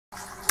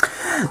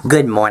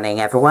Good morning,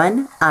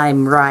 everyone.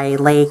 I'm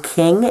Riley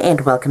King, and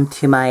welcome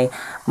to my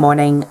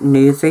morning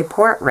news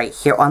report right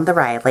here on the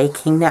Riley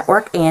King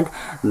Network, and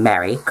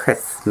Merry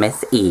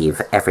Christmas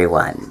Eve,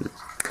 everyone.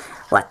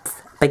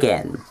 Let's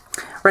begin.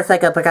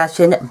 Recycle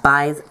Percussion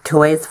buys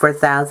toys for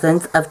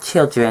thousands of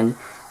children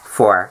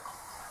for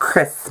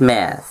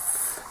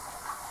Christmas.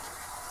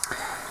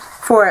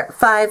 For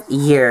 5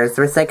 years,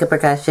 Recycle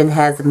Percussion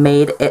has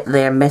made it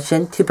their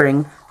mission to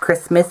bring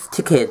Christmas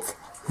to kids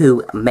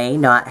who may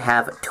not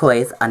have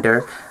toys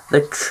under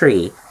the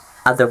tree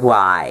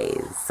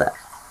otherwise.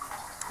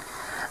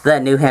 The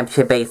New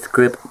Hampshire-based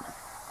group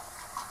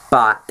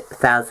bought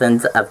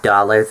thousands of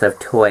dollars of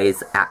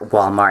toys at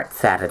Walmart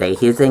Saturday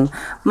using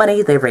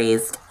money they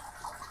raised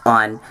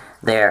on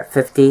their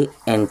 50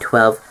 in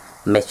 12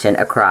 mission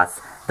across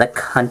the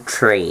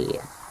country.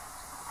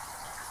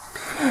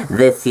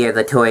 This year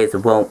the toys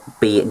won't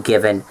be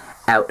given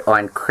out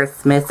on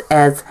Christmas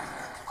as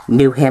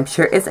New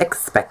Hampshire is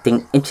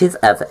expecting inches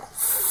of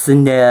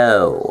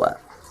snow.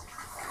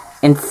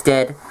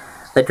 Instead,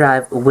 the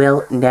drive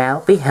will now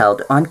be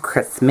held on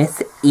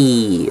Christmas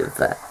Eve.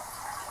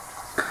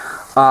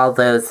 All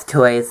those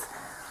toys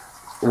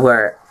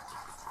were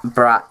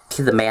brought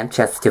to the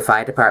Manchester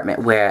Fire Department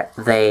where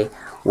they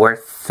were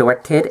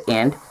sorted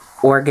and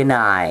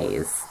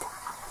organized.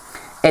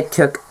 It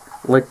took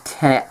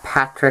Lieutenant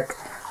Patrick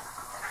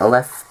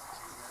Lefevre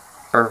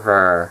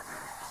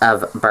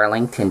of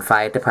Burlington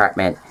Fire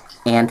Department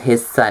and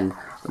his son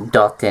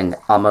Dalton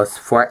almost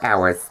 4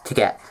 hours to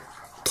get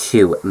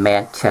to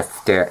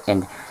Manchester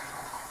in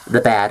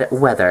the bad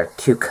weather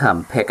to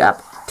come pick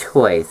up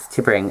toys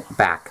to bring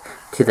back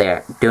to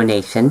their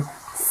donation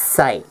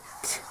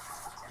site.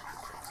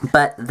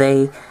 But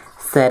they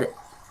said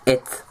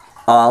it's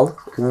all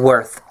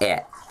worth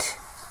it.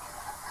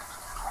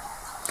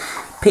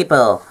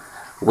 People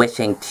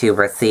wishing to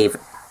receive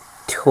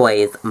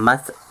toys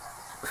must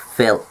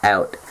fill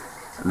out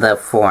the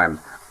form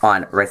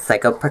on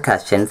Recycle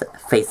Percussion's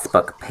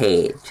Facebook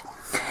page.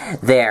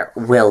 There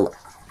will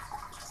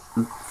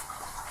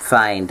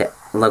find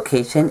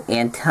location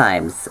and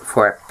times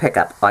for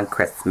pickup on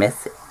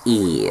Christmas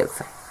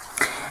Eve.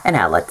 And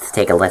now let's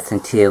take a listen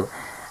to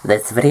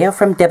this video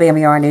from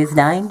WMUR News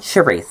 9,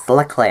 Charisse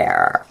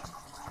LeClaire.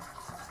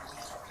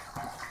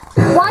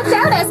 Watch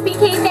out,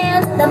 SBK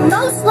fans! The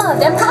most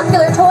loved and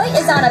popular toy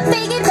is on a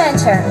big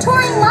adventure,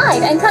 touring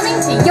live and coming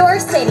to your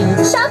city.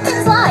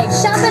 Shopkins Live,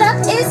 Shop It Up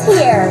is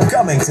here.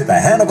 Coming to the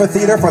Hanover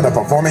Theater for the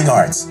Performing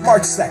Arts,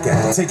 March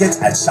 2nd.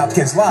 Tickets at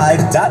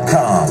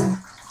shopkinslive.com.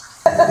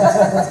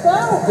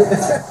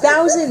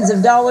 Thousands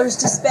of dollars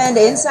to spend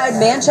inside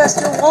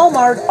Manchester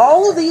Walmart.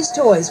 All of these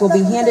toys will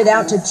be handed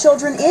out to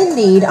children in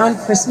need on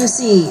Christmas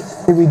Eve.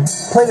 We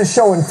played a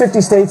show in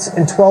 50 states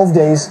in 12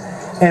 days,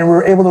 and we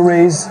were able to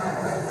raise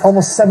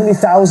almost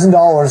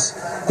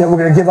 $70,000 that we're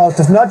going to give out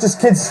to not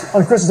just kids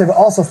on Christmas Day, but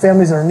also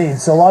families that are in need.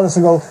 So a lot of us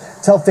will go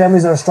tell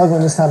families that are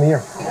struggling this time of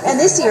year. And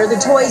this year, the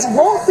toys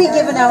won't be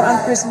given out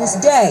on Christmas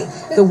Day.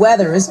 The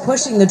weather is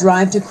pushing the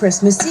drive to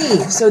Christmas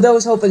Eve, so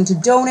those hoping to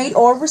donate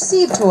or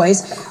receive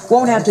toys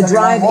won't have to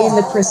drive in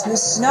the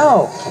Christmas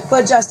snow.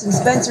 But Justin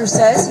Spencer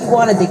says he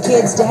wanted the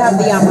kids to have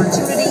the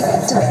opportunity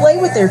to play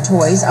with their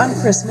toys on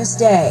Christmas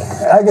Day.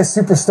 I get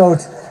super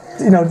stoked,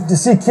 to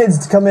see kids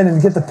to come in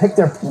and get to pick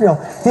their,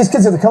 these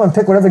kids have to come and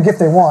pick whatever gift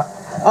they want.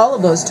 All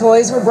of those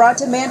toys were brought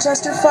to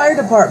Manchester Fire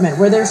Department,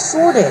 where they're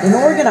sorted and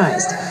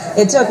organized.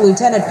 It took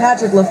Lieutenant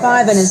Patrick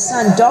Lefevre and his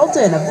son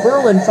Dalton of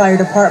Berlin Fire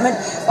Department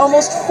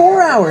almost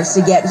 4 hours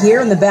to get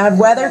here in the bad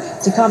weather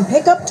to come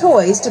pick up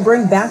toys to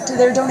bring back to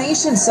their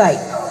donation site.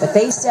 But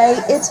they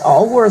say it's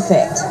all worth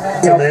it.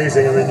 It's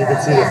amazing. I mean, you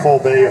can see the full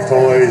bay of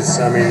toys.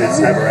 I mean, it's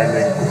never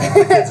ending.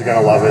 The kids are going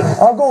to love it.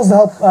 Our goal is to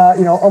help,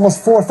 almost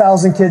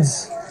 4,000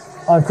 kids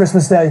on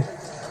Christmas Day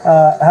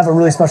have a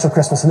really special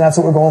Christmas, and that's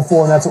what we're going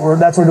for, and that's what we're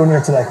doing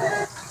here today.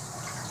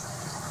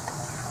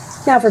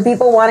 Now, for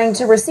people wanting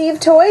to receive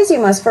toys, you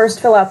must first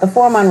fill out the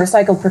form on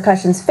Recycled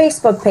Percussion's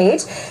Facebook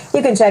page.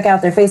 You can check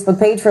out their Facebook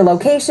page for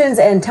locations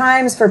and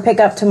times for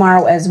pickup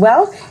tomorrow as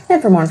well.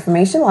 And for more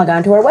information, log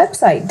on to our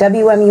website,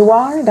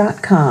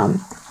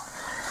 WMUR.com.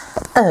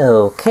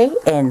 Okay,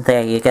 and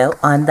there you go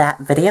on that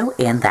video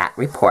and that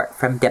report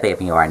from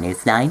WMUR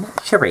News 9,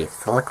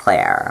 Charisse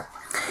LeClaire.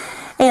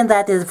 And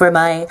that is for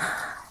my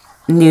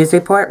news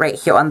report right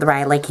here on the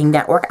Riley King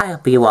Network. I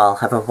hope you all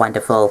have a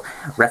wonderful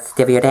rest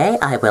of your day.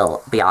 I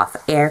will be off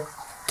air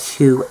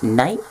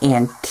tonight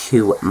and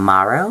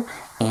tomorrow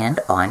and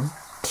on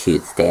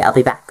Tuesday. I'll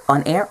be back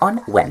on air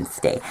on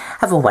Wednesday.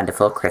 Have a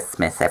wonderful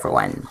Christmas,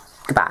 everyone.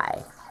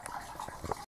 Goodbye.